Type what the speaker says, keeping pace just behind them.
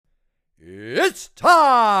It's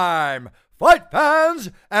time, fight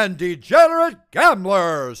fans and degenerate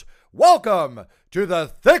gamblers. Welcome to the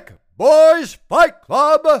Thick Boys Fight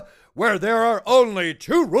Club, where there are only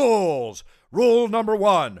two rules. Rule number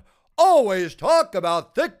one, always talk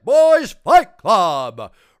about Thick Boys Fight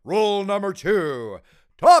Club. Rule number two,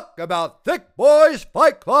 talk about Thick Boys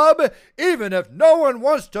Fight Club even if no one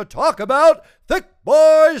wants to talk about Thick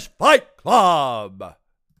Boys Fight Club.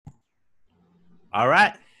 All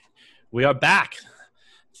right. We are back.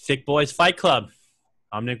 Thick Boys Fight Club.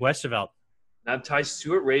 I'm Nick Westervelt. I'm Ty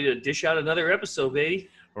Stewart, ready to dish out another episode, baby.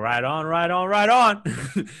 Right on, right on, right on.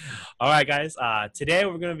 All right, guys. Today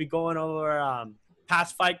we're going to be going over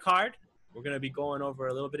past fight card. We're going to be going over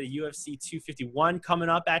a little bit of UFC 251 coming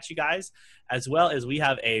up at you guys, as well as we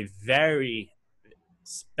have a very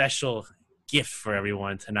special gift for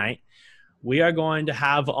everyone tonight. We are going to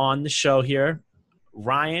have on the show here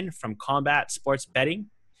Ryan from Combat Sports Betting.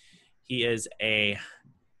 He is a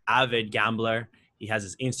avid gambler. He has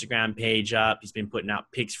his Instagram page up. He's been putting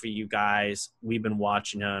out picks for you guys. We've been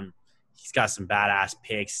watching him. He's got some badass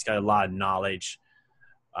picks. He's got a lot of knowledge.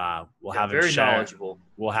 We'll have him share, knowledgeable.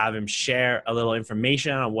 We'll have him share a little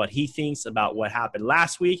information on what he thinks about what happened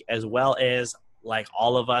last week, as well as, like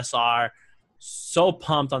all of us are, so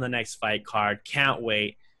pumped on the next fight card. Can't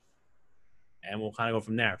wait. And we'll kind of go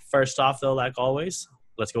from there. First off, though, like always,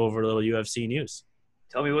 let's go over a little UFC news.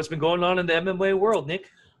 Tell me what's been going on in the MMA world,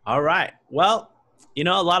 Nick. All right. Well, you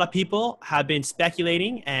know, a lot of people have been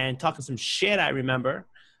speculating and talking some shit, I remember,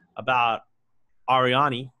 about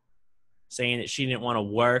Ariane, saying that she didn't want to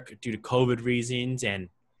work due to COVID reasons and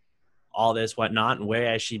all this whatnot, and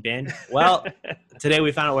where has she been? Well, today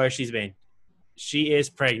we found out where she's been. She is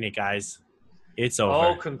pregnant, guys. It's over.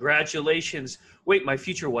 Oh, congratulations. Wait, my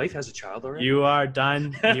future wife has a child already? You are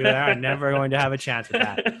done. You are never going to have a chance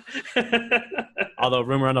at that. Although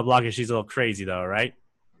rumor on the block is she's a little crazy, though, right?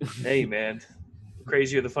 Hey, man. The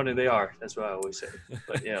crazier, the funnier they are. That's what I always say.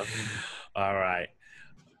 But, yeah. All right.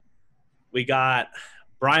 We got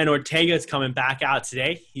Brian Ortega's coming back out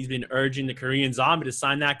today. He's been urging the Korean Zombie to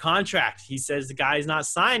sign that contract. He says the guy's not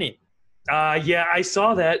signing. Yeah, I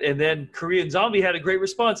saw that, and then Korean Zombie had a great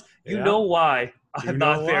response. You know why I'm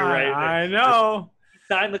not there, right? I know. He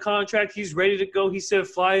signed the contract. He's ready to go. He said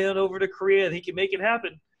fly on over to Korea, and he can make it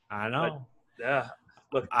happen. I know. But, yeah.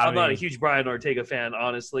 Look, I'm not a huge Brian Ortega fan,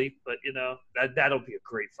 honestly, but, you know, that'll be a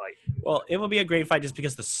great fight. Well, it will be a great fight just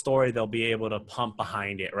because the story they'll be able to pump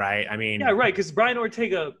behind it, right? I mean – yeah, right, because Brian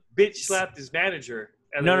Ortega bitch-slapped his manager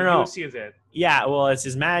at the UFC event. Yeah, well, it's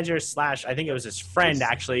his manager / I think it was his friend,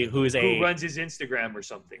 actually, who runs his Instagram or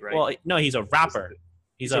something, right? Well, no, he's a rapper.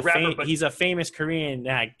 He's a rapper, he's a famous Korean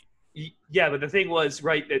yeah, but the thing was,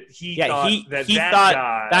 right, that he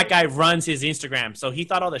thought that guy runs his Instagram. So he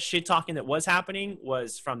thought all the shit talking that was happening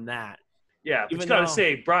was from that. Yeah, but you got to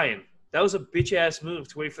say, Brian, that was a bitch-ass move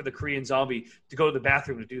to wait for the Korean Zombie to go to the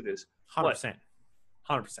bathroom to do this. 100%. 100%.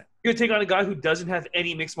 You're going to take on a guy who doesn't have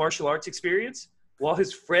any mixed martial arts experience while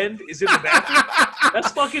his friend is in the bathroom?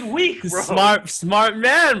 That's fucking weak, bro. Smart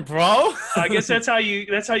man, bro. I guess that's how you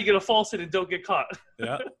get a false hit and don't get caught.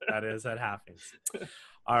 Yeah, that happens.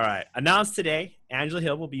 All right. Announced today, Angela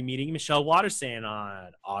Hill will be meeting Michelle Waterson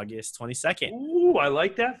on August 22nd. Ooh, I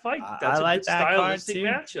like that fight. That's I like that card too.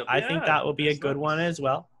 Matchup. I think that will be a good one as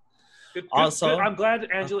well. Good. I'm glad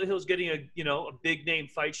Angela Hill's getting a big name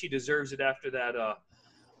fight. She deserves it after that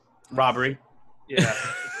robbery. Yeah.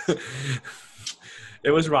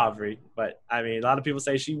 It was robbery, but I mean, a lot of people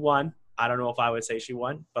say she won. I don't know if I would say she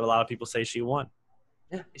won, but a lot of people say she won.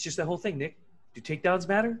 Yeah, it's just that whole thing, Nick. Do takedowns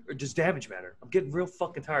matter or does damage matter? I'm getting real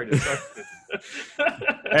fucking tired of this.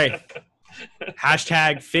 Hey,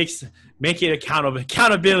 hashtag fix, make it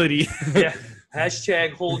accountability. Yeah,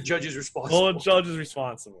 hashtag hold judges responsible. Hold judges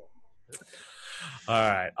responsible. All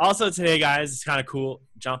right. Also today, guys, it's kind of cool.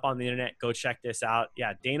 Jump on the internet. Go check this out.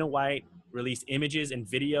 Yeah, Dana White released images and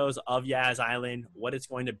videos of Yas Island, what it's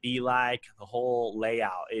going to be like, the whole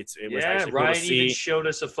layout. It was actually Ryan cool to see. Even showed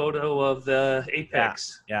us a photo of the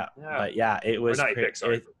Apex. Yeah. But yeah, it was.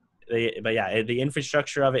 The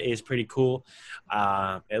infrastructure of it is pretty cool.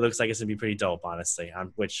 It looks like it's gonna be pretty dope, honestly.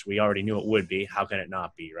 Which we already knew it would be. How can it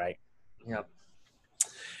not be, right? Yep.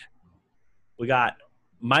 We got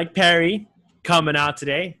Mike Perry coming out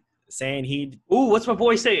today saying he'd. Ooh, what's my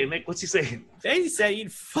boy saying, Mick? What's he saying? He said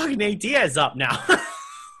he'd fucking Nate Diaz up now.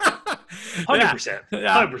 100%.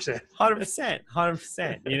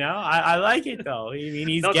 100%. You know, I like it though. I mean,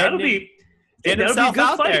 he's getting himself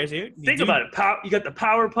out fight. there, dude. Think about it. You got the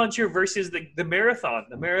power puncher versus the marathon.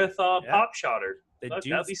 The marathon pop shotter. The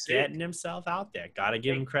dude's getting himself out there. Got to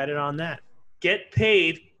give him credit on that. get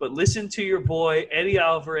paid, but listen to your boy Eddie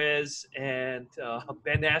Alvarez and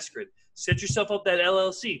Ben Askren. Set yourself up that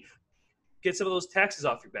LLC. Get some of those taxes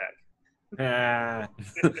off your back.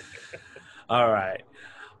 All right.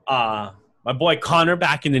 My boy Connor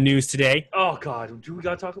back in the news today. Oh God, do we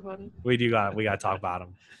gotta talk about it? We got to talk about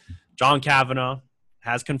him. John Kavanaugh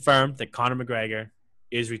has confirmed that Conor McGregor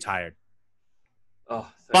is retired.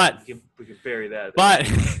 Oh, but we can bury that.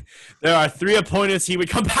 But there are 3 opponents he would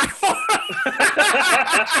come back for.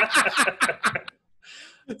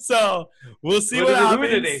 So we'll see what happens. Who are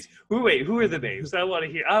the names? Who are the names? I want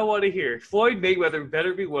to hear. Floyd Mayweather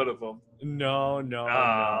better be one of them. No.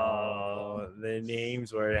 The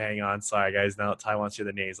names were. Hang on, sorry guys. Now Ty wants you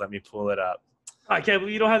the names. Let me pull it up. I can't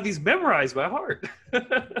believe you don't have these memorized by heart.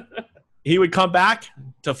 He would come back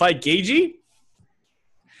to fight Gaethje.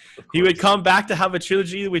 He would come back to have a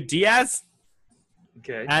trilogy with Diaz.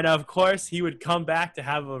 Okay. And of course, he would come back to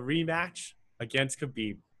have a rematch against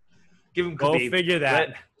Khabib. Give him Khabib. Go figure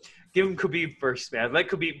that. Give him Khabib first, man. Let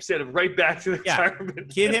Khabib send him right back to the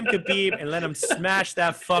retirement. Give him Khabib and let him smash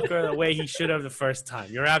that fucker the way he should have the first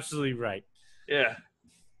time. You're absolutely right. Yeah.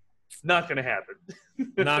 Not going to happen.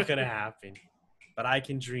 Not going to happen. But I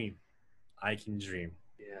can dream. Yeah.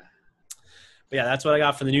 But yeah, that's what I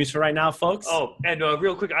got for the news for right now, folks. Oh, and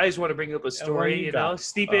real quick, I just want to bring up a story. You know,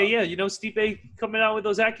 Stipe, Stipe coming out with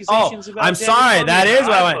those Oh, accusations about. I'm sorry. That is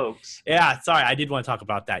what I want. Folks. Yeah, sorry. I did want to talk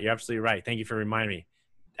about that. You're absolutely right. Thank you for reminding me.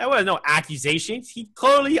 There was no accusations. He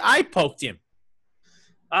clearly eye poked him.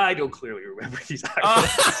 I don't clearly remember these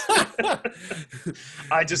eye pokes.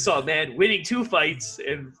 I just saw a man winning 2 fights,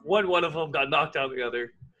 and one of them got knocked out the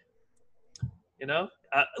other. You know,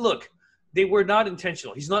 look. They were not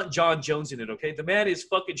intentional. He's not John Jones in it, okay? The man is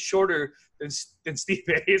fucking shorter than Stipe.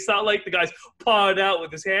 It's not like the guy's pawing out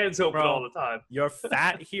with his hands open all the time. Your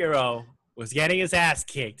fat hero was getting his ass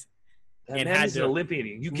kicked. That man is an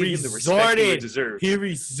Olympian. You give him the respect he deserves. He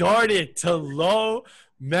resorted to low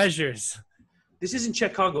measures. This isn't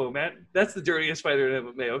Czech Congo, man. That's the dirtiest fighter in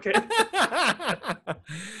MMA, okay?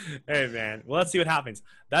 Hey, man. Well, let's see what happens.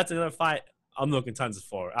 That's another fight I'm looking so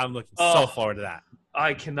forward to that.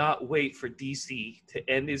 I cannot wait for DC to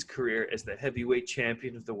end his career as the heavyweight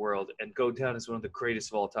champion of the world and go down as one of the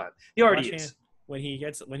greatest of all time. He already is. When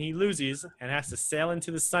he loses and has to sail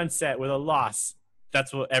into the sunset with a loss,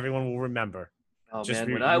 that's what everyone will remember. Oh,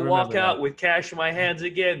 man, when I walk out with cash in my hands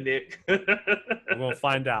again, Nick. We're going to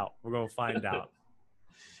find out.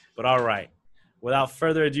 But all right. Without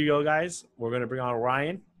further ado, guys, we're going to bring on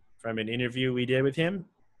Ryan from an interview we did with him.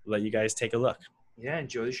 Let you guys take a look. Yeah,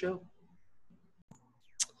 enjoy the show.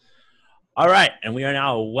 All right, and we are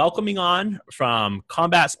now welcoming on from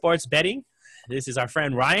Combat Sports Betting. This is our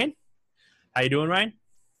friend Ryan. How you doing, Ryan?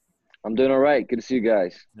 I'm doing all right. Good to see you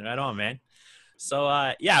guys. Right on, man. So,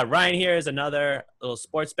 Ryan here is another little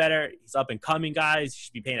sports bettor. He's up and coming, guys. You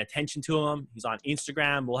should be paying attention to him. He's on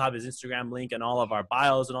Instagram. We'll have his Instagram link in all of our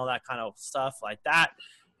bios and all that kind of stuff like that.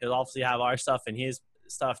 He'll obviously have our stuff and his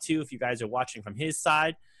stuff too if you guys are watching from his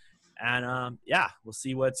side. And, we'll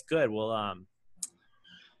see what's good.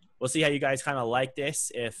 We'll see how you guys kind of like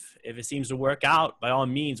this. If it seems to work out, by all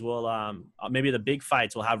means, we'll maybe the big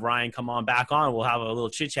fights. We'll have Ryan come on back on. We'll have a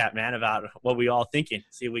little chit chat, man, about what we all thinking.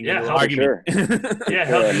 See if we can get a little argument. Sure. See if you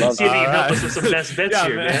can help us with some best bets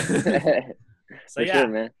here, man. So sure,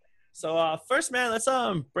 man. So first, man, let's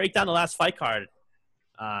break down the last fight card.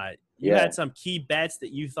 You had some key bets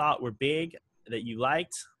that you thought were big that you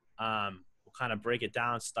liked. We'll kind of break it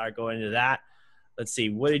down, start going into that. Let's see.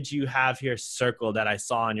 What did you have here circled that I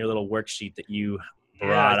saw on your little worksheet that you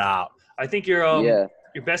brought out? I think your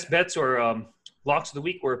best bets or locks of the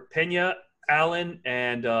week were Pena, Allen,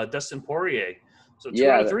 and Dustin Poirier. So 2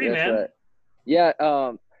 out of 3, man. Right. Yeah.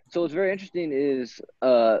 So what's very interesting is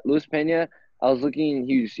Luis Pena. I was looking.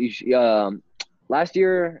 Within last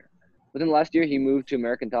year, he moved to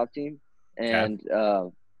American Top Team, and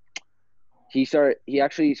he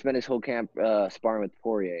actually spent his whole camp sparring with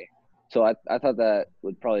Poirier. So I thought that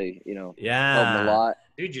would probably, help him a lot.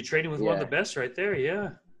 Dude, you're trading with one of the best right there, yeah.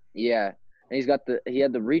 Yeah. And he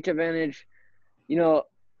had the reach advantage. I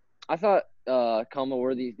thought Khama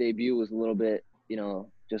Worthy's debut was a little bit,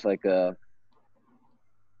 just like a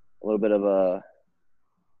little bit of a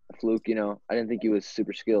fluke, I didn't think he was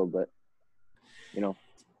super skilled, but,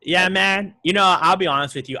 Yeah, man. I'll be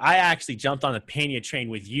honest with you. I actually jumped on the Pena train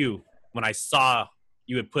with you when I saw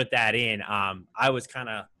you would put that in. I was kind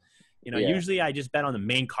of – usually I just bet on the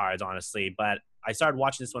main cards, honestly, but I started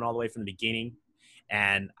watching this one all the way from the beginning,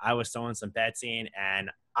 and I was throwing some bets in, and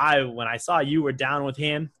when I saw you were down with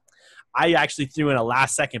him, I actually threw in a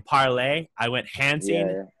last-second parlay. I went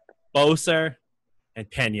Hansen, Boser, and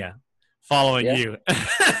Pena. following Yeah. you.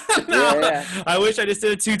 Yeah. I wish I just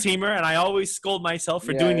did a 2-teamer, and I always scold myself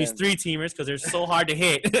for doing these Yeah. 3-teamers because they're so hard to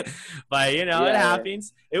hit. But it Yeah.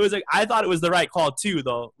 happens. It was I thought it was the right call too,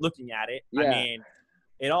 though. Looking at it, I Yeah. mean,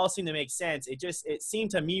 it all seemed to make sense. It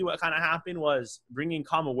seemed to me what kind of happened was bringing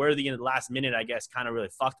Kama Worthy in the last minute. I guess kind of really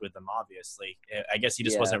fucked with him. Obviously, I guess he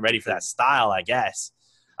just Yeah. wasn't ready for that style. I guess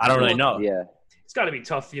I don't really know. Yeah. It's got to be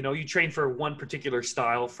tough. You know, you train for one particular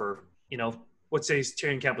style for, you know, let's say his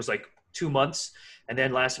training camp was like 2 months, and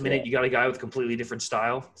then last minute Yeah. you got a guy with a completely different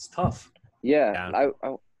style. It's tough. Yeah.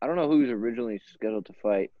 I don't know who was originally scheduled to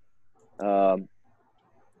fight. I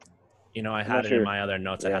I'm had not it in sure. my other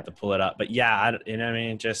notes. I Yeah. had to pull it up. But yeah, I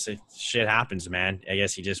mean, just shit happens, man. I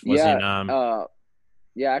guess he just wasn't.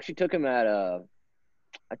 Yeah, I actually took him at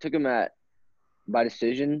by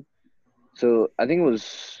decision. So I think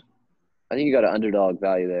you got an underdog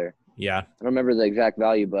value there. Yeah. I don't remember the exact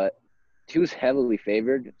value, but he was heavily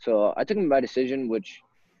favored. So I took him by decision, which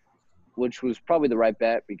was probably the right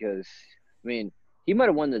bet because I mean he might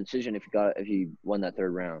have won the decision if he won that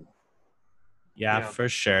third round. Yeah, for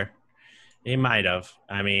sure. He might have.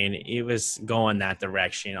 I mean, he was going that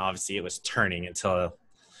direction. Obviously, it was turning until.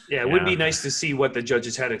 Yeah, it would be nice to see what the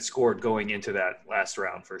judges had it scored going into that last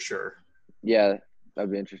round for sure. Yeah,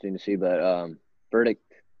 that'd be interesting to see. But verdict,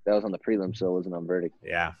 that was on the prelim, so it wasn't on verdict.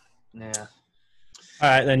 Yeah. Yeah. All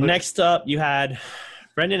right. Then next up, you had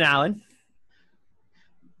Brendan Allen.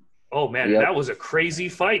 Oh, man, that was a crazy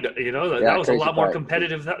fight. You know, that was a lot more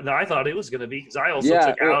competitive than I thought it was going to be because I also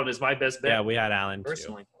took Allen as my best bet. Yeah, we had Allen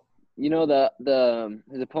personally. Too. You know,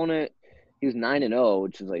 his opponent, he was 9-0,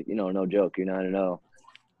 which is like, no joke. You're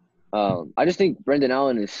 9-0. I just think Brendan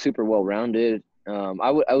Allen is super well rounded.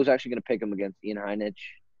 I was actually going to pick him against Ian Heinisch.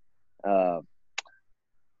 I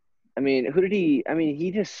mean, who did he? I mean,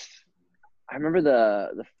 he just. I remember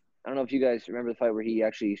the. I don't know if you guys remember the fight where he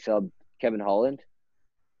actually subbed Kevin Holland.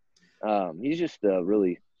 He's just a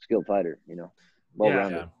really skilled fighter, well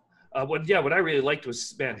rounded. What I really liked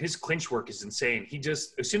was, man, his clinch work is insane. He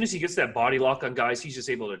just, as soon as he gets that body lock on guys, he's just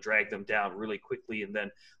able to drag them down really quickly. And then,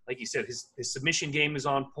 like you said, his submission game is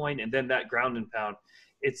on point, and then that ground and pound.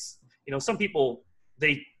 It's, some people,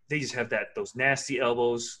 they just have those nasty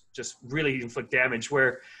elbows, just really inflict damage.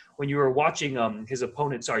 Where when you were watching his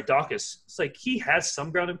opponent, Dawkins, it's like he has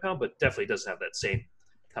some ground and pound, but definitely doesn't have that same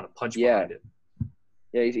kind of punch behind it.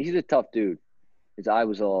 Yeah, he's a tough dude. His eye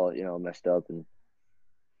was all, messed up and.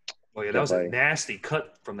 Oh, yeah, that was a nasty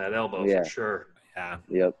cut from that elbow for sure. Yeah.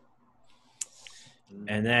 Yep.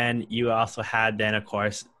 And then you also had, of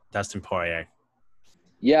course, Dustin Poirier.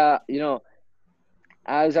 Yeah,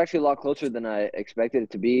 I was actually a lot closer than I expected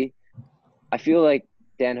it to be. I feel like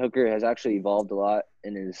Dan Hooker has actually evolved a lot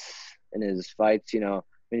in his fights. I mean,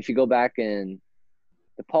 if you go back in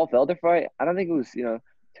the Paul Felder fight, I don't think it was,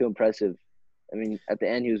 too impressive. I mean, at the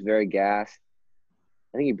end, he was very gassed.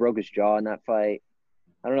 I think he broke his jaw in that fight.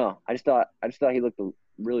 I don't know. I just thought he looked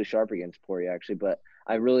really sharp against Poirier, actually. But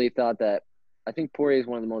I really thought that I think Poirier is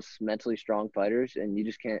one of the most mentally strong fighters, and you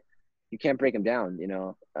just can't break him down.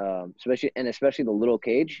 Especially the little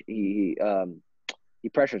cage. He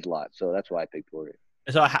pressures a lot, so that's why I picked Poirier.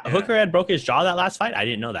 So Hooker had broke his jaw that last fight. I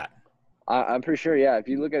didn't know that. I'm pretty sure. Yeah, if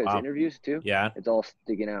you look at his interviews too, it's all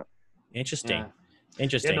sticking out. Interesting. Yeah.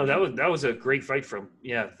 Interesting. Yeah, no, that was a great fight from.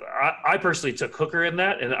 Yeah, I personally took Hooker in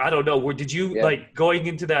that, and I don't know. Did you like going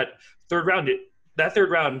into that third round? That third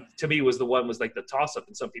round to me was like the toss up,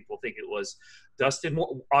 and some people think it was Dustin.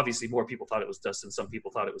 Obviously, more people thought it was Dustin. Some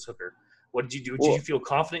people thought it was Hooker. What did you do? Did you feel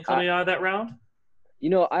confident coming out of that round?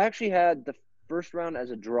 I actually had the first round as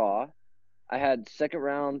a draw. I had second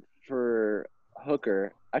round for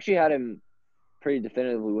Hooker. I actually had him pretty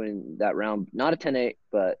definitively winning that round. Not a 10-8,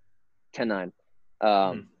 but 10-9.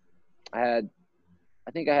 I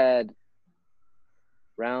think I had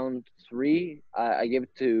round 3. I gave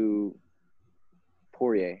it to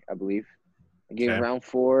Poirier, I believe. I gave round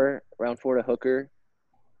 4 to Hooker,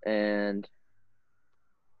 and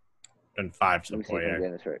 5 to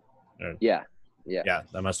Poirier. That's right. Yeah,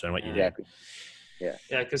 that must have been what you did. Yeah,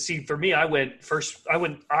 because see, for me, I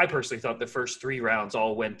personally thought the first 3 rounds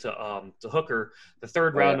all went to Hooker. The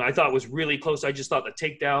third round I thought was really close. I just thought the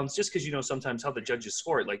takedowns, just because sometimes how the judges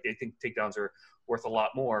score it, like they think takedowns are worth a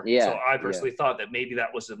lot more. Yeah. So I personally thought that maybe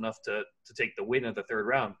that was enough to take the win of the third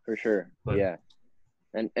round. For sure. But,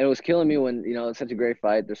 and it was killing me when it's such a great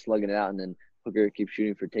fight, they're slugging it out, and then Hooker keeps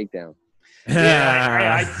shooting for takedowns.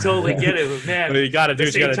 Yeah, I totally get it, but man, you got to do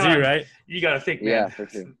what you got to do, right? You got to think, man. Yeah, for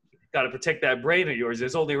sure. Got to protect that brain of yours.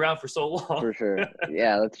 It's only around for so long. For sure.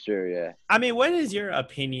 Yeah, that's true. Yeah. I mean, what is your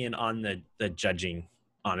opinion on the judging,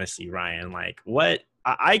 honestly, Ryan? Like, what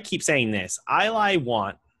I keep saying this. I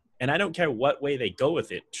want And I don't care what way they go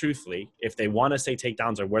with it, truthfully, if they want to say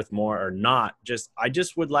takedowns are worth more or not. I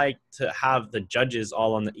just would like to have the judges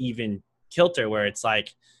all on the even kilter where it's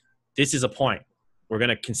like, this is a point. We're going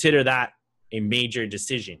to consider that a major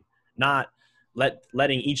decision, not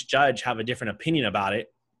letting each judge have a different opinion about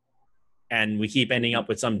it. And we keep ending up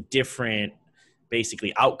with some different,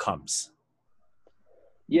 basically, outcomes.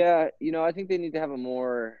 Yeah, I think they need to have a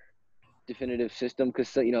more definitive system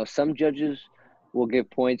because, some judges will give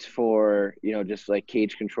points for, just like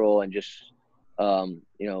cage control and just,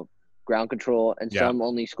 ground control. And some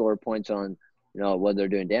only score points on, whether they're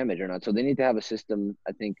doing damage or not. So they need to have a system,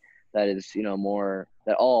 I think, that is, more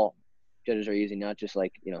that all judges are using, not just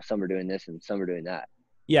like, some are doing this and some are doing that.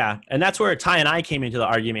 Yeah, and that's where Ty and I came into the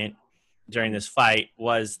argument during this fight.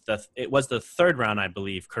 It was the third round, I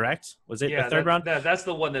believe, correct? Was it the third round? That's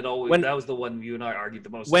the one that was the one you and I argued the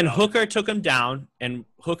most when about. Hooker took him down, and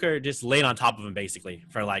Hooker just laid on top of him basically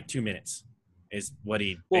for like 2 minutes is what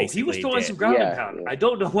he basically he was throwing did. some ground and pound. I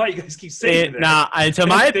don't know why you guys keep saying that. To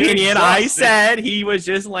my opinion, I said he was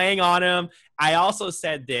just laying on him. I also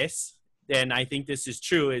said this, and I think this is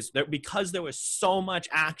true, is that because there was so much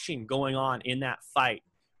action going on in that fight,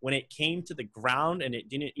 when it came to the ground and it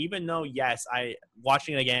didn't, even though, yes,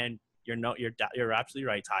 watching it again, you're absolutely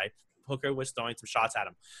right, Ty. Hooker was throwing some shots at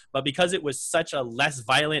him. But because it was such a less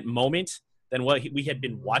violent moment than what we had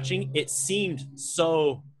been watching, it seemed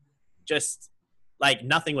so just like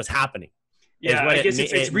nothing was happening. Yeah, I guess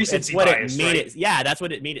it's recency bias, right? Yeah, that's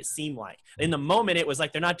what it made it seem like. In the moment, it was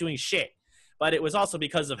like they're not doing shit. But it was also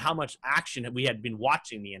because of how much action we had been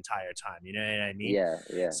watching the entire time. You know what I mean?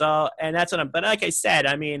 Yeah. So, and that's what but like I said,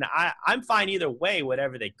 I mean, I'm fine either way,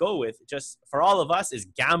 whatever they go with. Just for all of us is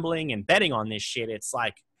gambling and betting on this shit. It's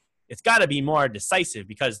like, it's got to be more decisive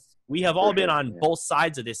because we have all been on both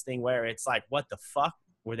sides of this thing where it's like, what the fuck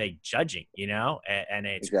were they judging, And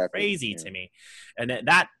it's crazy to me. And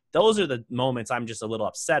those are the moments I'm just a little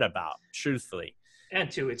upset about, truthfully. And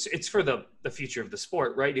two, it's for the future of the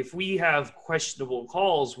sport, right? If we have questionable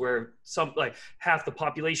calls where half the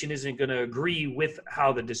population isn't going to agree with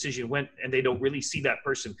how the decision went and they don't really see that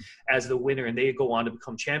person as the winner and they go on to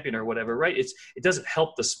become champion or whatever, right? It doesn't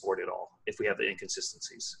help the sport at all if we have the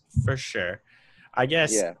inconsistencies. For sure. I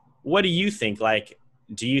guess, what do you think? Like,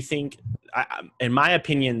 do you think, in my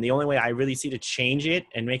opinion, the only way I really see to change it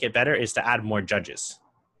and make it better is to add more judges?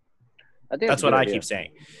 I think that's what I keep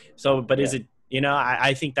saying. So, but is it,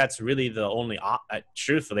 I think that's really the only,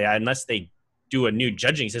 truthfully, unless they do a new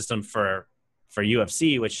judging system for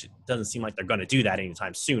UFC, which doesn't seem like they're going to do that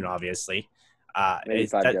anytime soon, obviously. Maybe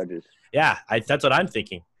 5 judges. Yeah, that's what I'm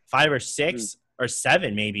thinking. 5 or 6 or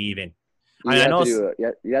 7, maybe even. You have to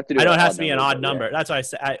do I know it has to be an odd number. That's why I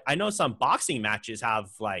said. I know some boxing matches have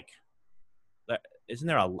like. Isn't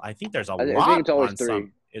there I think there's a lot. I think it's always 3.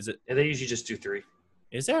 Some. Is it? Yeah, they usually just do 3.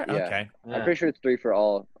 Is there? Yeah. Okay. I'm pretty sure it's 3 for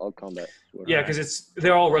all combat. Yeah, because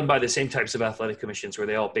they're all run by the same types of athletic commissions where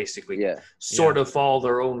they all basically sort of follow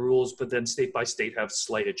their own rules, but then state by state have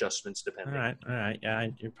slight adjustments depending. All right. Yeah,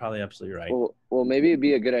 you're probably absolutely right. Well, maybe it'd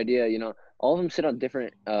be a good idea. All of them sit on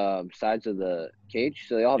different sides of the cage,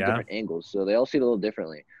 so they all have different angles, so they all see it a little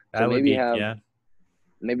differently. So maybe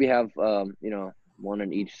have one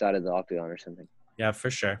on each side of the octagon or something. Yeah,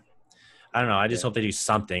 for sure. I don't know. I just hope they do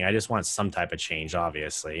something. I just want some type of change,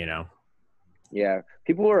 obviously, Yeah.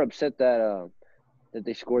 People were upset that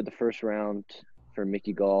they scored the first round for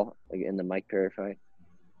Mickey Gall in the Mike Perry fight.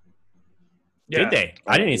 Yeah. Did they?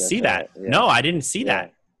 I didn't see that. Yeah. No, I didn't see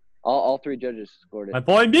that. All 3 judges scored it. My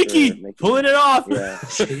boy Mickey pulling it off.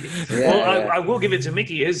 Yeah. I will give it to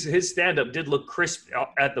Mickey. His stand-up did look crisp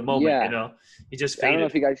at the moment, He just faded. I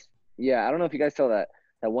don't know if you guys saw that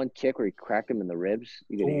one kick where he cracked him in the ribs.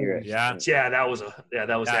 You could hear it. Yeah. Yeah, that was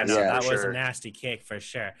a nasty kick for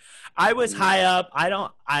sure. I was high up.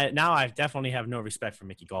 I definitely have no respect for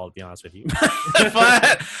Mickey Gall, to be honest with you.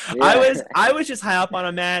 But I was just high up on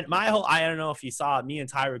him, man. I don't know if you saw me and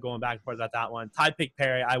Ty were going back and forth about that one. Ty picked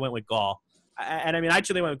Perry. I went with Gall. And I mean, I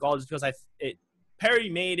actually went with Gall just because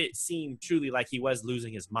Perry made it seem truly like he was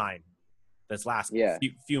losing his mind this last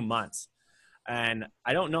few months. And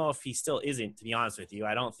I don't know if he still isn't, to be honest with you.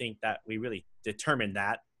 I don't think that we really determined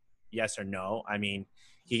that, yes or no. I mean,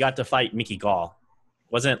 he got to fight Mickey Gall.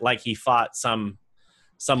 Wasn't like he fought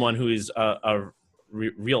someone who's a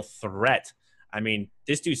real threat. I mean,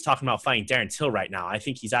 this dude's talking about fighting Darren Till right now. I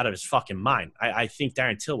think he's out of his fucking mind. I think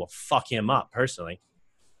Darren Till will fuck him up, personally.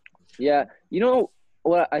 Yeah. You know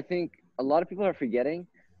what I think a lot of people are forgetting?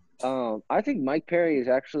 I think Mike Perry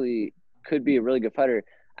could be a really good fighter.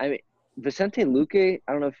 I mean, Vicente Luque,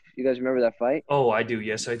 I don't know if you guys remember that fight. Oh, I do.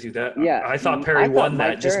 Yes, I do. That. Yeah. I thought Perry won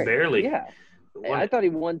that just barely. Yeah. I thought he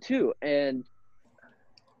won too. And,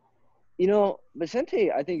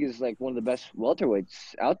 Vicente, I think, is like one of the best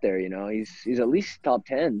welterweights out there. He's at least top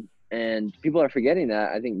 10. And people are forgetting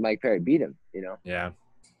that. I think Mike Perry beat him, Yeah.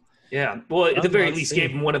 Yeah. Well, at the very let's least, see.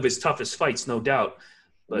 gave him one of his toughest fights, no doubt.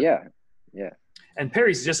 But, yeah. And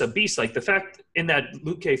Perry's just a beast. Like the fact in that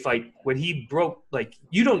Luque fight when he broke, like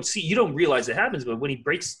you don't realize it happens, but when he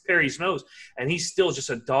breaks Perry's nose and he's still just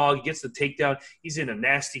a dog, he gets the takedown. He's in a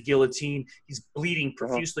nasty guillotine. He's bleeding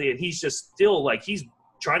profusely, and he's just still like he's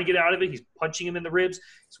trying to get out of it. He's punching him in the ribs.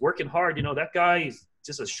 He's working hard. That guy is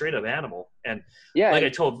just a straight up animal. And like I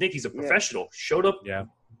told Nick, he's a professional. Showed up,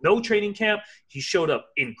 no training camp. He showed up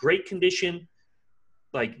in great condition,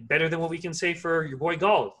 like better than what we can say for your boy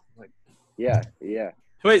Gall. Like, yeah.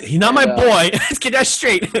 Wait, he's not my boy. Let's get that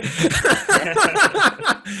straight.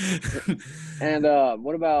 And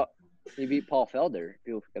what about he beat Paul Felder?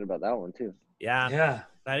 People forget about that one too. Yeah,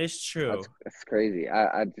 that is true. That's crazy.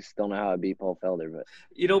 I just don't know how I beat Paul Felder, but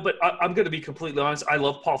but I'm going to be completely honest. I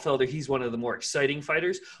love Paul Felder. He's one of the more exciting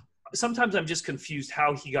fighters. Sometimes I'm just confused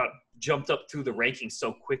how he got jumped up through the rankings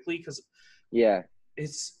so quickly because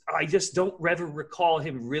I just don't ever recall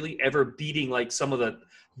him really ever beating like some of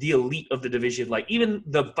the elite of the division. Like even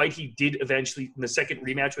the fight he did eventually in the second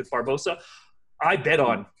rematch with Barbosa, I bet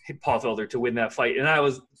on Paul Felder to win that fight.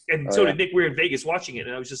 And so did Nick. We were in Vegas watching it,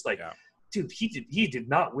 and I was just like, dude, he did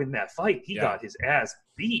not win that fight. He got his ass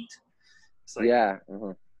beat. It's like, Yeah.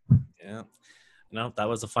 No, that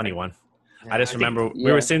was a funny one. I just remember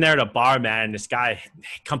we were sitting there at a bar, man, and this guy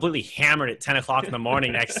completely hammered at 10 o'clock in the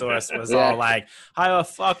morning next to us was all like, how the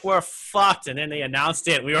fuck, we're fucked. And then they announced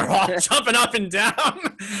it. We were all jumping up and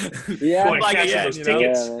down. Like, again, those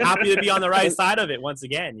tickets. happy to be on the right side of it once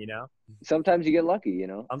again, Sometimes you get lucky,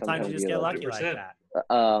 Sometimes you just get lucky 100%. like that.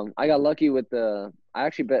 I got lucky with I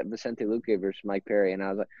actually bet Vicente Luque versus Mike Perry, and I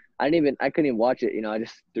was like, I couldn't even watch it. I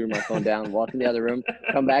just threw my phone down, walked in the other room,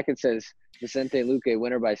 come back and says Vicente Luque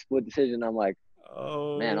winner by split decision. I'm like,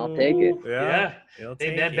 oh man, I'll take it. Yeah.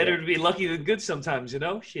 Hey, man, better to be lucky than good sometimes,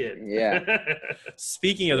 Shit. Yeah.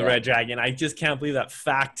 Speaking of the Red Dragon, I just can't believe that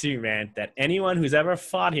fact too, man, that anyone who's ever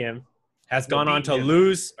fought him has gone on to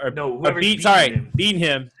lose beaten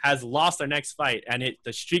him has lost their next fight, and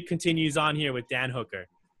the streak continues on here with Dan Hooker.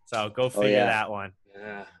 So go figure that one.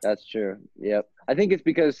 Yeah, that's true. Yep, I think it's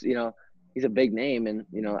because he's a big name, and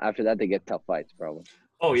after that they get tough fights probably.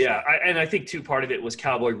 Oh yeah, I think too part of it was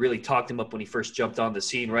Cowboy really talked him up when he first jumped on the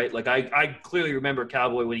scene, right? Like I clearly remember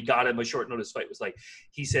Cowboy when he got him a short notice fight was like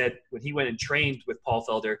he said when he went and trained with Paul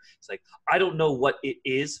Felder, it's like I don't know what it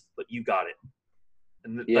is, but you got it.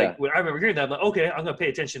 And like when I remember hearing that, I'm like, okay, I'm gonna pay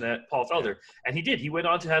attention to Paul Felder, and he did. He went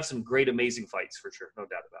on to have some great, amazing fights for sure, no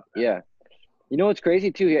doubt about that. Yeah, what's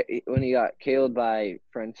crazy too? When he got KO'd by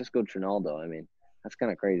Francisco Trinaldo, I mean, that's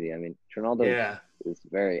kind of crazy. I mean, Trinaldo is a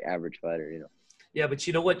very average fighter, Yeah, but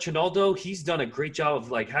you know what, Trinaldo, he's done a great job of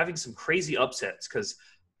like having some crazy upsets because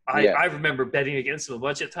I remember betting against him a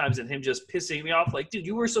bunch of times and him just pissing me off. Like, dude,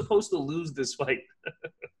 you were supposed to lose this fight.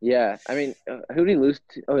 Yeah, I mean, who did he lose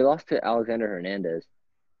to? Oh, he lost to Alexander Hernandez.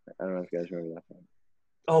 I don't know if you guys remember that fight.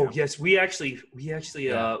 Oh, yes, we actually we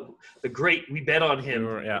bet on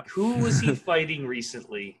him. Who was he fighting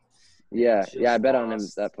recently? Yeah, I bet on him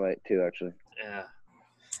that fight too, actually. Yeah.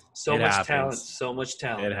 So much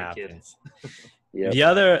talent. It happens. Yep.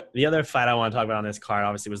 The other fight I want to talk about on this card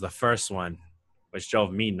obviously was the first one, which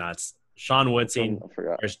drove me nuts. Sean Woodson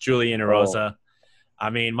versus Julian Erosa. I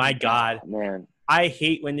mean, my God. Man. I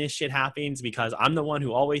hate when this shit happens because I'm the one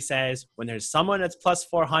who always says when there's someone that's plus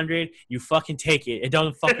 400, you fucking take it. It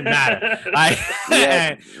doesn't fucking matter.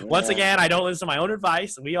 Once again, I don't listen to my own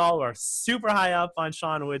advice. We all were super high up on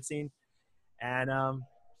Sean Woodson. And,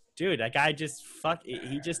 dude, that guy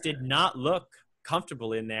he just did not look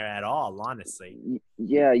comfortable in there at all, honestly.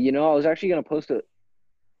 Yeah, I was actually gonna post a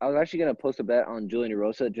bet on Julian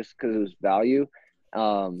Erosa just because it was value.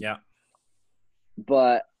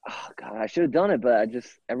 But oh God, I should have done it, but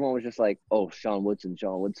everyone was just like, "Oh, Sean Woodson."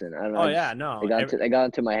 I don't know. Oh yeah, no. They got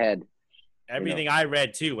into my head. Everything I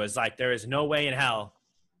read too was like, there is no way in hell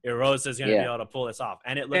Erosa's going to be able to pull this off.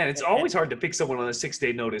 And it looked, man, it's always hard to pick someone on a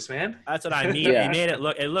 6-day notice, man. That's what I mean. He made it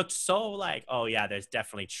looked so like, oh yeah, there's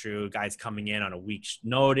definitely true guys coming in on a week's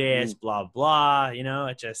notice, blah, blah,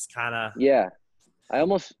 it just kind of. Yeah. I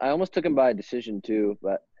almost took him by a decision too,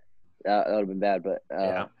 but that would have been bad. But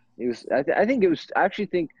it was, I actually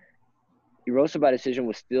think Erosa by decision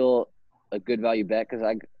was still a good value bet because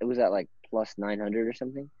it was at like plus 900 or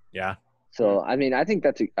something. Yeah. So, I mean, I think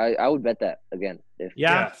I would bet that again.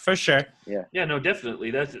 For sure. Yeah. Yeah, no, definitely.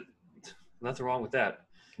 That's nothing wrong with that.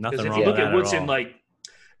 Nothing wrong with that. Because if you look at Woodson,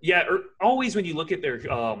 always when you look at their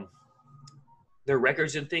their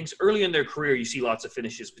records and things. Early in their career, you see lots of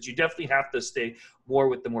finishes, but you definitely have to stay more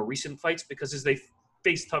with the more recent fights because as they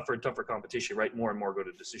face tougher and tougher competition, right, more and more go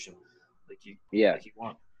to decision, like you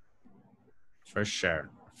want. For sure.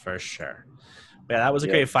 Yeah, that was a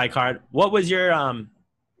Yeah. great fight card. What was your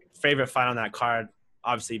favorite fight on that card?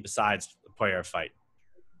 Obviously, besides the Poirier fight.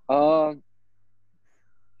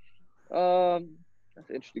 That's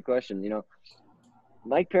an interesting question.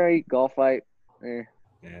 Mike Perry golf fight, Yeah.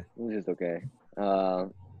 it was just okay. I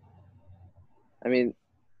mean,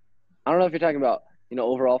 I don't know if you're talking about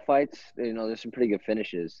overall fights. There's some pretty good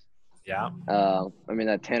finishes. Yeah, I mean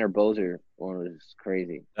that Tanner Bozer one was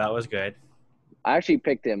crazy. that was good. I actually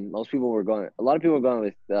picked him. A lot of people were going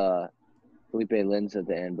with Felipe Lins at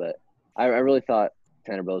the end, but I really thought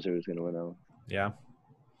Tanner Bozer was going to win that one. Yeah.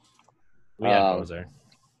 We had Um, Poser.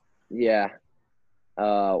 Yeah.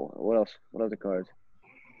 What else? What other cards?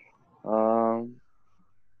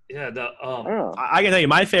 Yeah, I don't know. I can tell you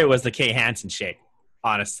my favorite was the Kay Hansen shake,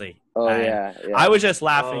 honestly. Oh And yeah. I was just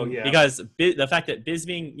laughing Oh, yeah. because the fact that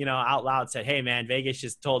Bisping, out loud said, hey, man, Vegas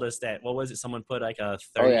just told us that, what was it? Someone put like a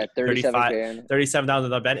 37 grand. 37,000 on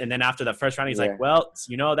the bet. And then after the first round, he's Yeah. like, well,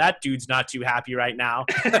 that dude's not too happy right now.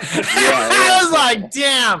 Yeah. I was like,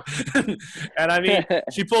 damn. And I mean,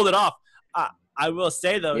 she pulled it off. I will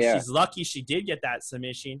say, though, Yeah. she's lucky she did get that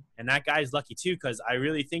submission. And that guy's lucky, too, because I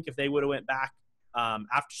really think if they would have went back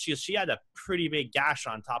after she had a pretty big gash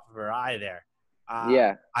on top of her eye there.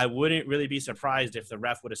 Yeah. I wouldn't really be surprised if the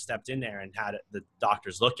ref would have stepped in there and had the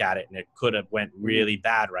doctors look at it, and it could have went really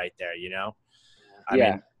bad right there, I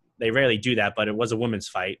Yeah. mean, they rarely do that, but it was a women's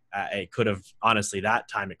fight. It could have, honestly, that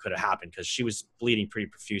time it could have happened because she was bleeding pretty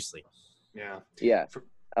profusely. Yeah. Yeah.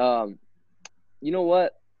 You know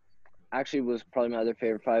what? Actually, was probably my other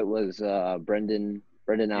favorite fight was Brendan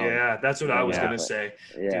Allen. Yeah, that's what I was Yeah. gonna say.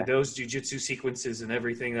 Yeah. Dude, those jiu-jitsu sequences and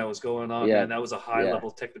everything that was going on, Yeah. man, that was a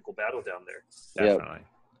high-level technical battle down there. Definitely.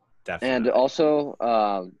 And also,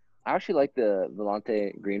 I actually like the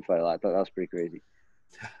Vellante Green fight a lot. I thought that was pretty crazy.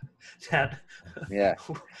 That, Yeah.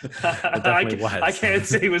 definitely was. I can't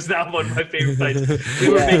say it was not one of my favorite fights. We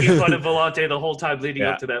were Yeah. making fun of Vellante the whole time leading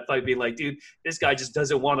Yeah. up to that fight, being like, dude, this guy just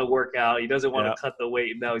doesn't want to work out. He doesn't want Yeah. to cut the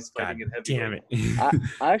weight, and now he's God fighting in heavy. damn it.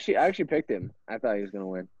 I actually picked him. I thought he was gonna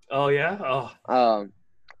win. Oh, yeah? Oh,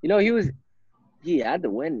 He had to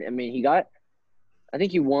win. I mean, I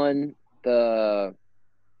think he won the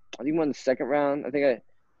second round. I think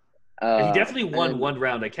he definitely won and- one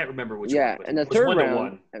round. I can't remember which Yeah, one. but and the it was third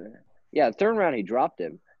 1-1. round, the third round he dropped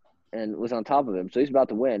him and was on top of him, so he's about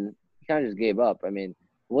to win. He kind of just gave up. I mean, it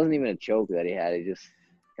wasn't even a choke that he had. He just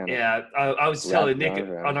kind of Yeah, I was telling Nick wrapped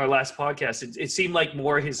around. on our last podcast, it seemed like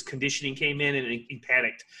more his conditioning came in and he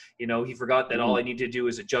panicked. He forgot that all I need to do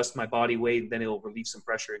is adjust my body weight, and then it'll relieve some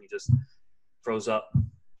pressure, and he just froze up.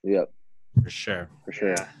 Yep, For sure. for sure.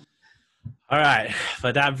 Yeah. All right.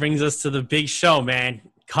 But that brings us to the big show, man.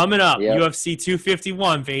 Coming up, Yep. UFC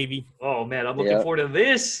 251, baby. Oh, man, I'm looking Yep. forward to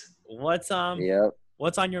this. What's Yep.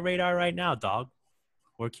 what's on your radar right now, dog?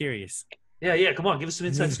 We're curious. Yeah, come on, give us some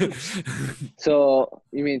inside scoops. So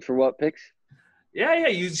you mean for what picks? Yeah,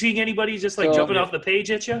 you seeing anybody just like So- jumping off the page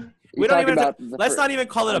at you? We don't even about Let's not even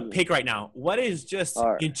call it a um, pick right now. What is just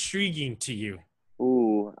all right. intriguing to you?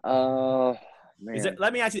 Ooh, man.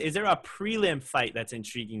 Let me ask you, is there a prelim fight that's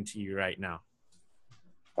intriguing to you right now?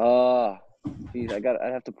 Geez, I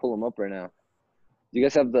have to pull them up right now. Do you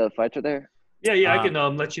guys have the fights right there? Yeah, I can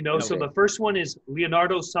let you know. okay. So the first one is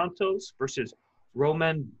Leonardo Santos versus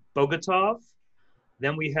Roman Bogatov.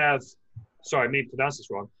 Then we have, sorry, I may pronounce this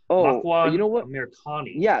wrong. Oh, Makwan you know what?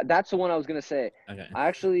 Americani. Yeah, that's the one I was gonna say. Okay. I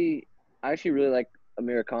actually really like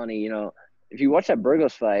Americani. If you watch that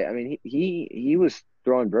Burgos fight, I mean, he was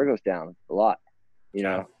throwing Burgos down a lot.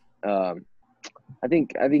 I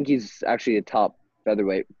think he's actually a top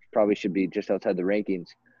featherweight. Probably should be just outside the rankings.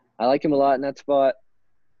 I like him a lot in that spot.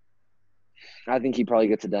 I think he probably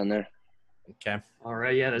gets it done there. Okay. All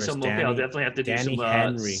right, yeah, that's Versus something. Okay, I'll Danny- definitely have to do Danny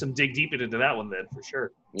Henry. some dig deep into that one then for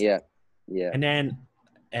sure. Yeah. And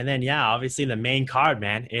then, yeah, obviously the main card,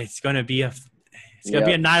 man. It's gonna be a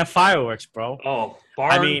night of fireworks, bro. Oh,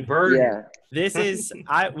 Burn. Yeah. This is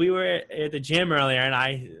we were at the gym earlier, and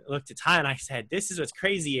I looked at Ty and I said, "This is what's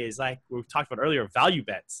crazy is like we talked about earlier, value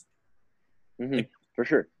bets. Hmm. For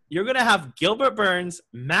sure. You're gonna have Gilbert Burns,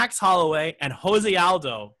 Max Holloway, and Jose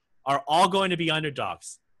Aldo are all going to be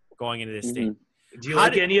underdogs going into this Mhm. thing. Do you How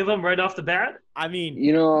like did- any of them right off the bat? I mean,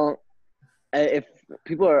 If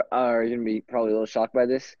people are going to be probably a little shocked by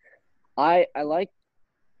this, I like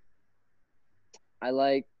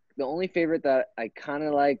the only favorite that I kind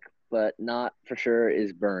of like, but not for sure,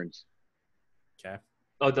 is Burns. okay.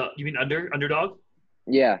 Oh, you mean underdog?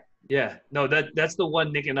 Yeah. Yeah, no, that's the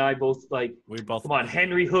one Nick and I both like. We both. Come on,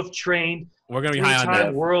 Henry Hoof trained, We're gonna be high on three-time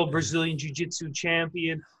that. world Brazilian Jiu-Jitsu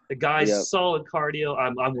champion. The guy's Yep. solid cardio.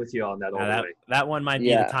 I'm with you on that all Now the way. that one might be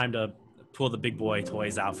Yeah. the time to pull the big boy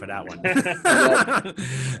toys out for that one.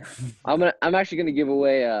 I'm actually gonna give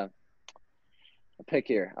away a pick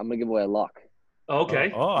here. I'm gonna give away a lock.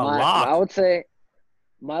 Okay. Oh, a I lock. would say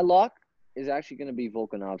my lock is actually gonna be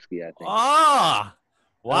Volkanovski. I think. Oh,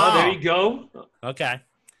 wow. Oh, there you go. Okay.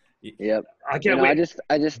 Yep. I You can't know, wait.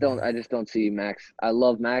 I just don't see Max. I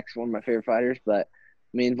love Max, one of my favorite fighters, but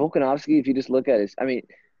I mean Volkanovski. If you just look at his, I mean,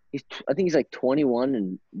 I think he's like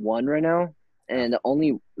 21-1 right now, and the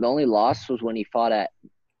only loss was when he fought at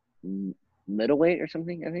middleweight or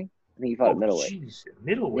something. I think he fought at middleweight. Jeez,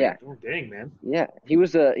 middleweight. Yeah. Oh, dang, man. Yeah, he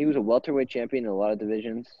was a welterweight champion in a lot of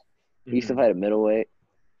divisions. He used to fight at middleweight.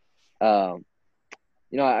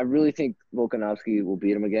 You know, I really think Volkanovski will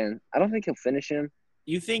beat him again. I don't think he'll finish him.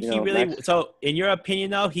 You think You he know, really? Max- So, in your opinion,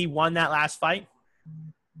 though, he won that last fight?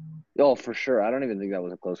 Oh, for sure. I don't even think that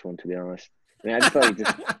was a close one, to be honest. I mean, I just thought he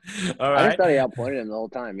just, All I right. just thought he outpointed him the whole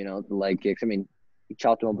time. You know, the leg kicks. I mean, he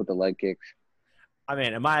chopped him up with the leg kicks. I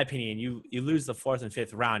mean, in my opinion, you lose the 4th and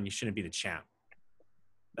 5th round, you shouldn't be the champ.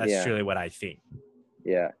 That's Yeah. truly what I think.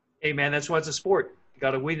 Yeah, Hey, man, that's why it's a sport. You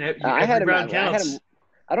got to win it. I Every had him. round I had counts. him.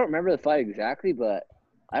 I don't remember the fight exactly, but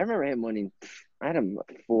I remember him winning. I had him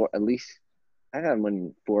at least. I had him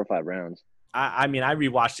winning 4 or 5 rounds. I mean, I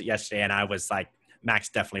rewatched it yesterday, and I was like, Max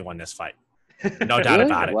definitely won this fight. No doubt Really?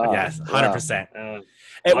 about it. Wow. Yes, 100%. I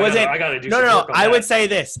It wasn't. gotta do No, some no, work no. on I that. would say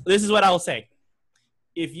this. This is what I will say.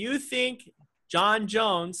 If you think John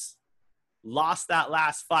Jones lost that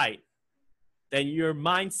last fight, then your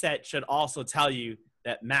mindset should also tell you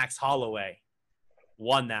that Max Holloway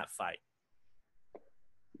won that fight.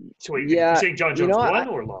 So wait, Yeah, you saying John you Jones know, won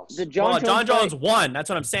or lost? The John Jones John Jones fight- won. That's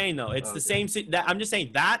what I'm saying, though. It's the Okay. same. That I'm just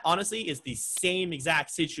saying that honestly is the same exact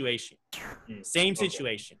situation. Same Okay.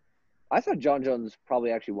 situation. I thought John Jones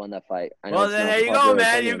probably actually won that fight. I know Well, it's then not there the you go, popular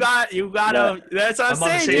man. opinion. You got to. That's what I'm I'm on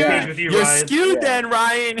the saying. same dude. page with you, You're Ryan. skewed, Yeah. then,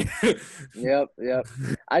 Ryan. Yep.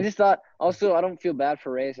 I just thought. Also, I don't feel bad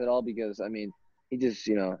for Reyes at all because I mean, he just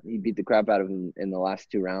he beat the crap out of him in the last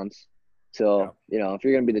 2 rounds. So if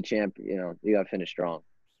you're gonna be the champ, you gotta finish strong.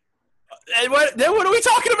 And what are we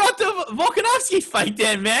talking about the Volkanovski fight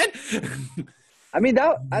then, man? I mean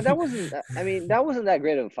that wasn't. I mean that wasn't that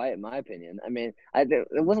great of a fight in my opinion. I mean, it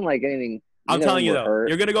wasn't like anything. I'm neither telling you of though, them were hurt.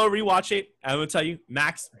 you're gonna go rewatch it. I'm gonna tell you,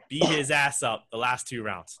 Max beat his ass up the last 2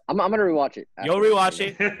 rounds. I'm gonna rewatch it. You'll after.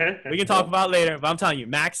 rewatch it. We can talk about it later, but I'm telling you,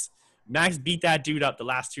 Max beat that dude up the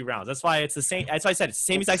last 2 rounds. That's why it's the same. That's why I said it's the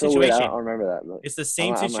same exact So weird, situation. I don't remember that. But It's the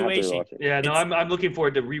same I'm gonna have to situation. rewatch it. Yeah, no, It's- I'm looking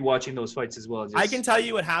forward to rewatching those fights as well. I can tell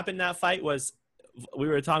you what happened in that fight was we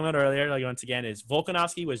were talking about earlier, like once again, is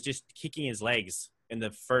Volkanovski was just kicking his legs in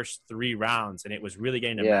the first 3 rounds, and it was really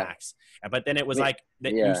getting to Yeah. Max. But then it was I mean, like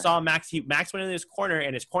that yeah. you saw Max. Max went in his corner,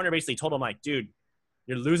 and his corner basically told him like, "Dude,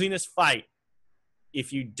 you're losing this fight.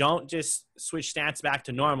 If you don't just switch stance back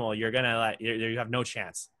to normal, you're gonna you have no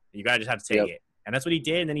chance. You gotta just have to take Yep. it." And that's what he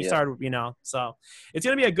did. And then he Yep. started, so it's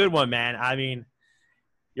gonna be a good one, man. I mean,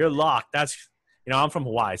 you're locked. That's. I'm from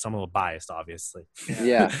Hawaii, so I'm a little biased, obviously.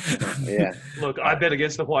 Yeah. Yeah. Look, I bet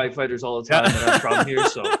against the Hawaii fighters all the time when I'm from here,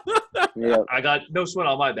 so Yeah. I got no sweat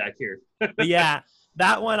on my back here. But yeah,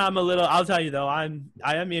 that one I'll tell you though, I am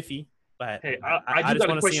iffy, but Hey, I I do just got a want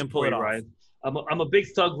to see question him pull for it you, off. Ryan. I'm a big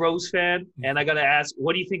Thug Rose fan, and I got to ask,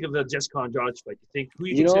 what do you think of the Jessica Andrade fight? Who do you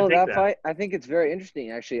You think's know gonna take that fight? I think it's very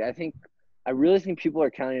interesting. Actually, I really think people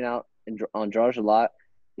are counting out Andrade a lot.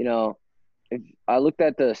 If I looked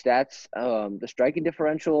at the stats, the striking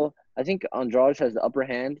differential, I think Andrade has the upper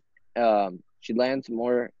hand. She lands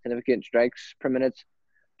more significant strikes per minute.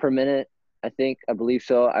 I believe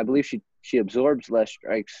so. I believe she absorbs less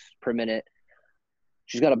strikes per minute.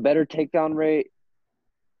 She's got a better takedown rate.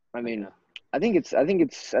 I mean, I think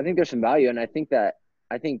there's some value, and I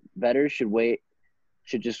think bettors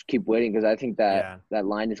should just keep waiting because I think that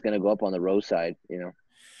line is going to go up on the Rose side.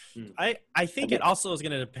 I think it also is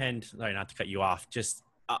going to depend. Sorry, not to cut you off. Just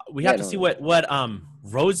we Yeah, have to no, see no. what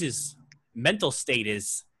Rose's mental state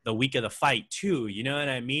is the week of the fight too. You know what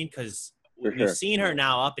I mean? Because For we've sure. seen her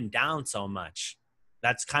now up and down so much.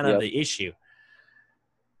 That's kind of Yep. the issue.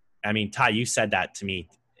 I mean, Ty, you said that to me.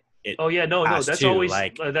 Oh yeah, no, Us that's too, always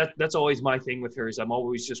like- that's always my thing with her. Is I'm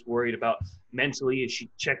always just worried about mentally. Is she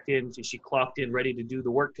checked in? Is she clocked in, ready to do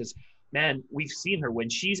the work? Because man, we've seen her when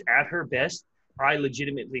she's at her best. I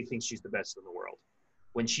legitimately think she's the best in the world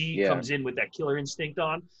when she Yeah. comes in with that killer instinct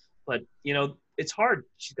on. But it's hard.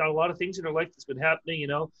 She's got a lot of things in her life that's been happening.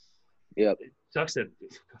 Yep. It sucks that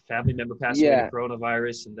a family member passed away Yeah. of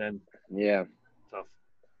coronavirus, and then Yeah. tough.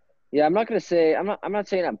 Yeah, I'm not gonna say I'm not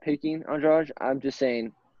saying I'm picking Andrade. I'm just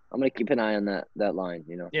saying I'm gonna keep an eye on that line.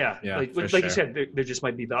 You know. Yeah, Yeah, like for like sure. you said, there just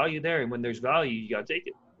might be value there, and when there's value, you gotta take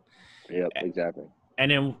it. Yep. Exactly. And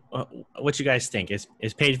then, what you guys think? Is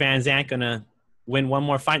Paige Van Zandt gonna win one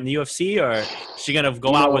more fight in the UFC, or is she gonna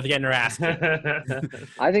go out with getting her ass kicked?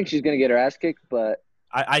 I think she's gonna get her ass kicked, but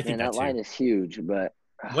I think man, that that line too. is huge. But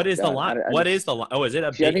What is the God, line? I What just- is the line? Oh, is it a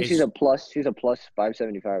I think big? she's a plus. She's a plus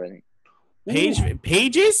 575. I think.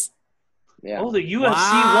 Pages? Yeah. Oh, the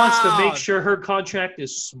UFC wants to Wow. make sure her contract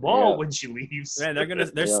is small Yeah. when she leaves. Man, they're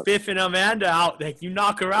Yep. spiffing Amanda out. Like, you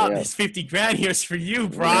knock her out, Yeah. this 50 grand here's for you,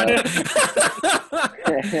 broad.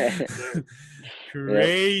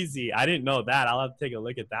 Crazy. I didn't know that. I'll have to take a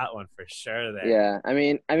look at that one for sure. Then. Yeah, I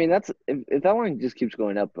mean that's if that one just keeps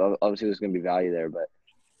going up, obviously there's going to be value there, but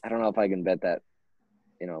I don't know if I can bet that,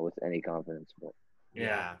 with any confidence. But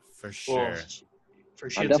Yeah, for Well, sure. for I'm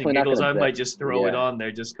shits and definitely not giggles, gonna I bet. might just throw it Yeah. on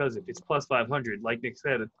there just because if it's plus 500, like Nick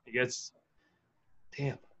said, I guess.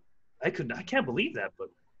 Damn, I can't believe that, but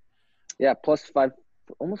yeah, plus five,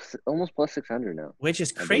 almost plus 600 now. Which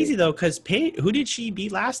is I crazy believe. though, because who did she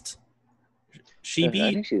beat last? She I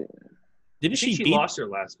beat. think she Didn't I think she she beat? lost her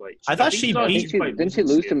last fight. I thought think she she's on a beat- two-fight didn't she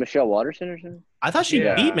losing lose to skid. Michelle Watterson or something? I thought she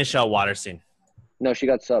Yeah. beat Michelle Watterson. No, she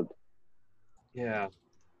got subbed. Yeah,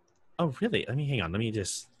 Oh, really? Let me hang on. Let me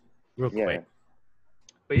just real Yeah. quick.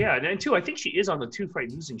 but yeah, and then too, I think she is on the two-fight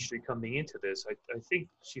losing streak coming into this. I think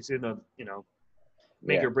she's in a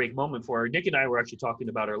make Yeah. or break moment for her. Nick and I were actually talking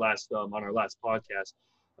about her last on our last podcast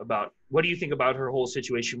about what do you think about her whole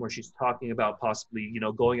situation where she's talking about possibly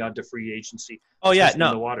going on to free agency. Oh yeah, testing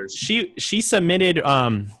the no. waters. She submitted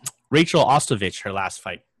Rachel Ostovich her last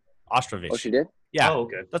fight. Ostrovich. Oh, she did. Yeah, Oh,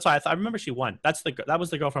 okay. that's why I remember she won. That was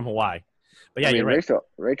the girl from Hawaii. But yeah, I mean, you're right.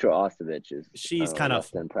 Rachel Ostovich is. She's I don't know, kind of- less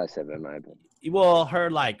than impressive in my opinion. Well,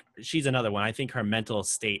 she's another one. I think her mental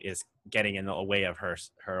state is getting in the way of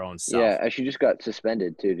her own self. Yeah, she just got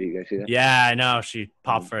suspended too. Do you guys see that? Yeah, I know. She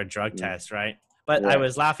popped for a drug test, right? But I Yeah.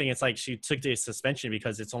 was laughing. It's like she took the suspension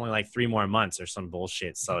because it's only like 3 more months or some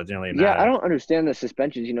bullshit. So it didn't really matter. Yeah, I don't understand the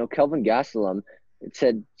suspensions. Kelvin Gastelum, it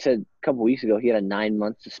said a couple weeks ago he had a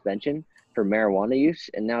 9-month suspension for marijuana use,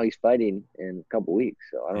 and now he's fighting in a couple weeks.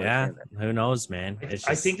 So I don't Yeah, understand that. who knows, man? It's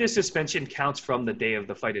I just- think the suspension counts from the day of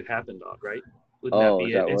the fight it happened on, right? Wouldn't Oh, that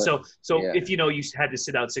be is it? that And what- so yeah. if you had to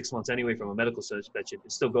sit out 6 months anyway from a medical suspension,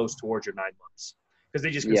 it still goes towards your 9 months because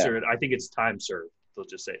they just Yeah. consider it. I think it's time served. They'll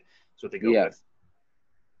just say that's what they go Yeah. with.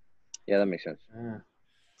 Yeah, that makes sense.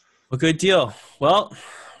 Well, good deal. Well,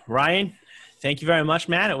 Ryan, thank you very much,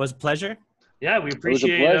 man. It was a pleasure. Yeah, we was a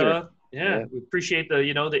appreciate. pleasure. Yeah, we appreciate the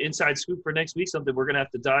inside scoop for next week. Something we're gonna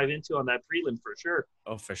have to dive into on that prelim for sure.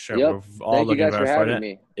 Oh, for sure. Yep. We're all Thank you looking guys for for having it.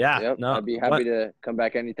 me. Yeah. Yep, No, I'd be happy to come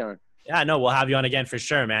back anytime. Yeah, no, we'll have you on again for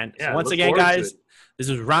sure, man. Yeah, So once look again, forward to guys, it. this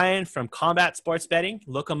is Ryan from Combat Sports Betting.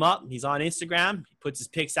 Look him up. He's on Instagram. He puts his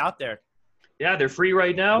picks out there. Yeah, they're free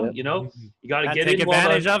right now. Yep. You got to Yeah, get take in while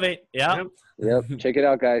advantage of it. Yeah. Yep. Yep, check it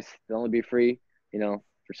out, guys. It'll only be free,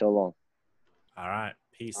 for so long. All right.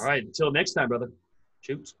 Peace. All right, until next time, brother.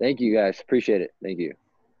 Shoots. Thank you, guys. Appreciate it. Thank you.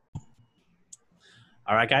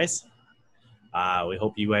 All right, guys. We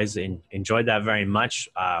hope you guys enjoyed that very much.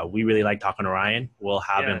 We really like talking to Ryan. We'll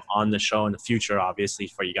have Yeah. him on the show in the future, obviously,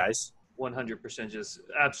 for you guys. 100% just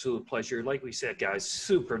absolute pleasure. Like we said, guys,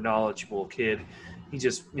 super knowledgeable kid. He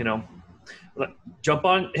just, jump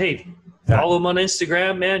on. Hey, follow him on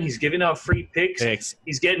Instagram, man. He's giving out free picks. Picks.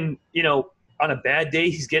 He's getting, on a bad day,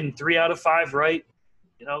 he's getting 3 out of 5 right.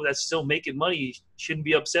 That's still making money. You shouldn't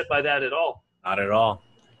be upset by that at all. Not at all.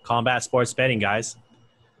 Combat Sports Betting, guys.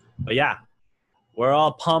 But yeah, we're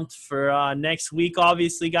all pumped for next week,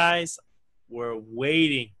 obviously, guys. We're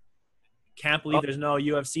waiting. Can't believe there's no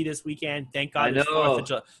UFC this weekend. Thank God I there's know. 4th of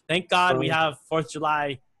July. Thank God we have 4th of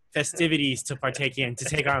July festivities to partake in to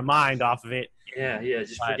take our mind off of it. Yeah,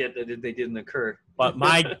 just But- forget that they didn't occur. But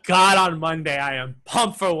my God, on Monday, I am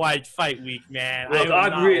pumped for White Fight Week, man. Look, I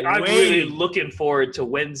am I'm really waiting. looking forward to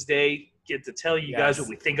Wednesday. Get to tell you guys Yes. what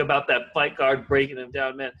we think about that fight card, breaking them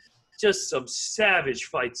down, man. Just some savage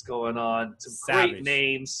fights going on. Some Savage. great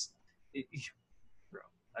names. Bro,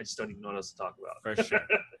 I just don't even know what else to talk about. For sure.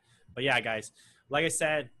 But yeah, guys, like I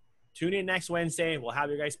said, tune in next Wednesday. We'll have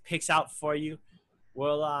your guys' picks out for you.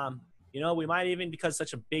 We'll, we might even, because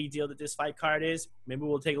such a big deal that this fight card is, maybe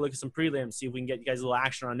we'll take a look at some prelims, see if we can get you guys a little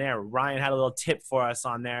action on there. Ryan had a little tip for us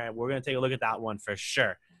on there. We're going to take a look at that one for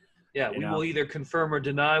sure. Yeah, You we know. will either confirm or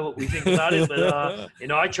deny what we think about it. But,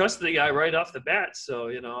 I trust the guy right off the bat. So,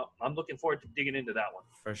 I'm looking forward to digging into that one.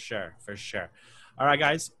 For sure. All right,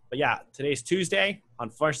 guys. But yeah, today's Tuesday.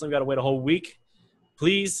 Unfortunately, we got to wait a whole week.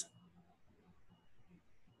 Please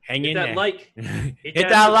Hang Hit in that there. like. Hit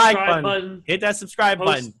that like subscribe button. Hit that subscribe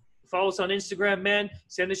button. Follow us on Instagram, man.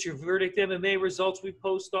 Send us your Verdict MMA results. We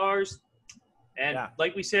post ours. And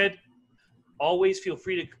like we said, always feel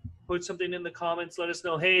free to put something in the comments. Let us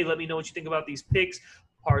know, hey, let me know what you think about these picks,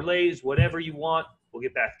 parlays, whatever you want. We'll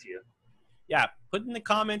get back to you. Yeah, put in the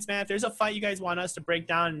comments, man. If there's a fight you guys want us to break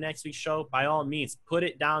down in next week's show, by all means, put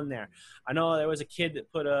it down there. I know there was a kid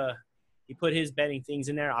that put his betting things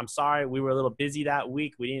in there. I'm sorry, we were a little busy that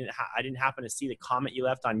week. I didn't happen to see the comment you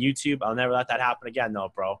left on YouTube. I'll never let that happen again,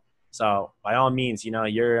 though, bro. So by all means,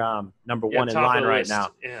 you're number one in line right now.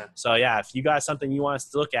 Yeah. So yeah, if you got something you want us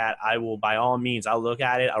to look at, I will by all means. I'll look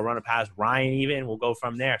at it. I'll run it past Ryan. Even we'll go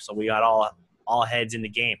from there. So we got all heads in the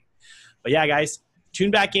game. But yeah, guys. Tune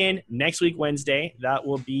back in next week, Wednesday.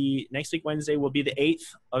 Next week, Wednesday will be the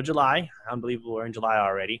 8th of July. Unbelievable, we're in July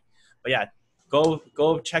already. But yeah,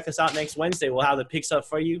 go check us out next Wednesday. We'll have the picks up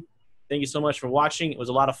for you. Thank you so much for watching. It was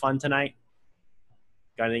a lot of fun tonight.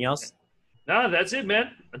 Got anything else? No, that's it,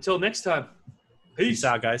 man. Until next time. Peace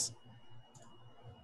out, guys.